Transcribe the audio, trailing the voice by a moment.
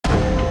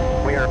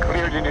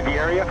aviators into the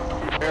area.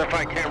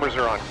 Verify cameras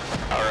are on.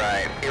 All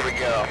right, here we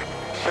go.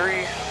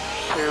 3,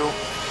 2,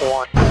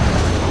 1.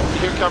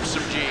 Here comes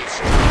some G's.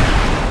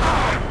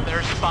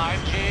 There's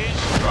 5 G's.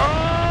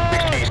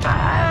 16.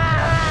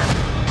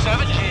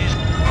 7 G's.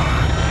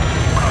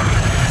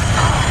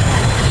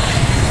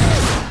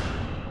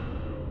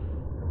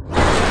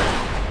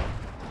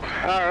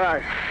 All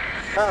right.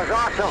 That was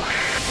awesome.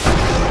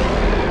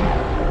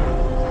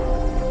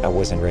 I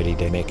wasn't ready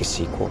to make a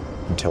sequel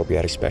until we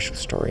had a special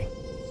story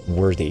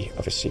worthy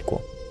of a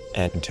sequel,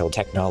 and until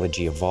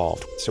technology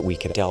evolved so we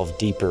could delve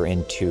deeper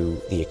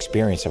into the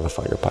experience of a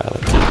fighter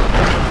pilot.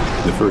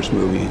 The first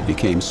movie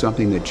became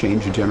something that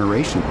changed a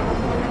generation.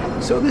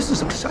 So this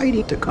is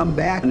exciting to come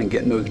back and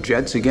get in those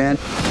jets again.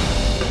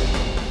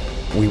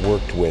 We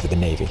worked with the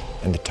Navy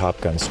and the Top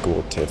Gun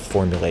school to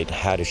formulate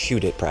how to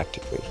shoot it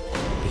practically.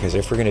 Because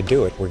if we're going to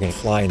do it, we're going to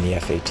fly in the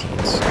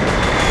F-18s.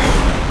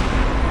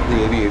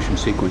 The aviation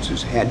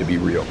sequences had to be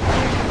real.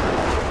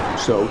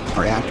 So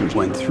our actors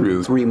went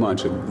through 3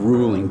 months of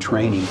grueling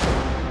training.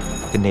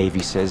 The Navy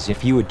says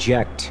if you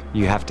eject,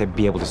 you have to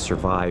be able to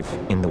survive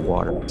in the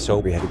water. So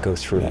we had to go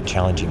through that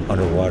challenging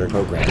underwater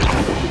program.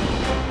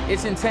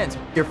 It's intense.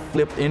 You're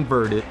flipped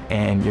inverted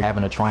and you're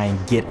having to try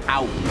and get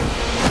out.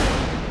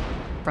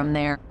 From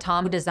there,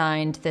 Tom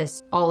designed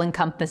this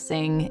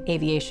all-encompassing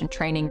aviation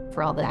training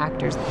for all the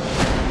actors.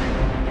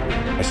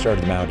 I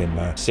started them out in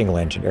a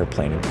single-engine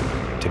airplane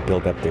to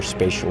build up their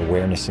spatial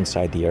awareness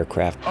inside the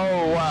aircraft.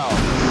 Oh, wow.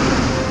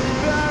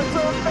 That's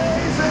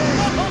amazing!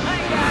 Oh, my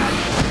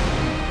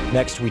God!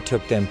 Next, we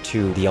took them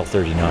to the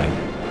L-39,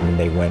 and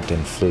they went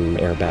and flew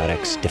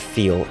aerobatics to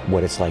feel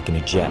what it's like in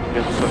a jet.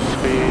 Get some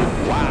speed.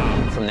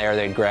 Wow. From there,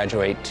 they'd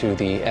graduate to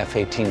the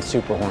F-18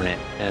 Super Hornet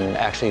and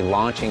actually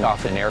launching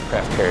off an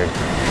aircraft carrier.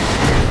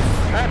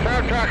 That's what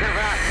I'm talking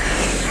about.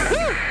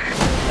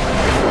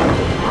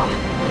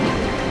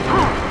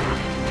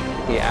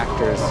 The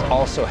actors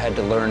also had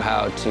to learn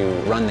how to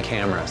run the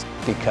cameras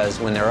because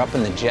when they're up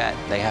in the jet,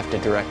 they have to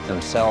direct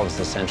themselves,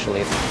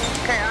 essentially.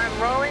 Okay,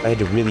 I'm rolling. I had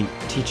to really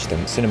teach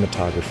them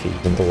cinematography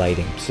and the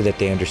lighting so that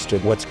they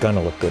understood what's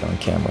gonna look good on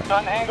camera.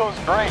 Gun angle's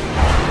great.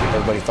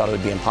 Everybody thought it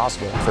would be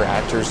impossible for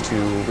actors to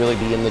really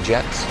be in the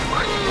jets.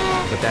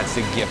 But that's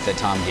the gift that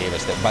Tom gave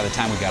us, that by the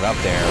time we got up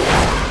there,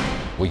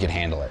 we could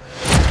handle it.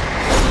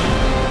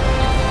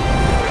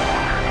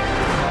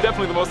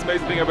 Definitely the most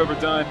amazing thing I've ever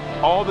done.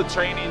 All the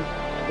training,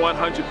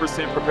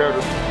 100% prepared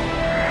us.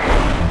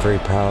 I'm very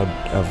proud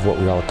of what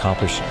we all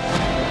accomplished.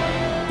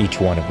 Each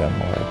one of them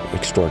are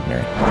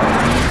extraordinary.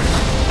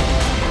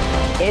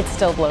 It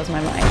still blows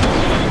my mind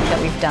that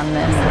we've done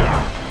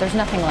this. There's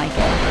nothing like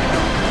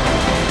it.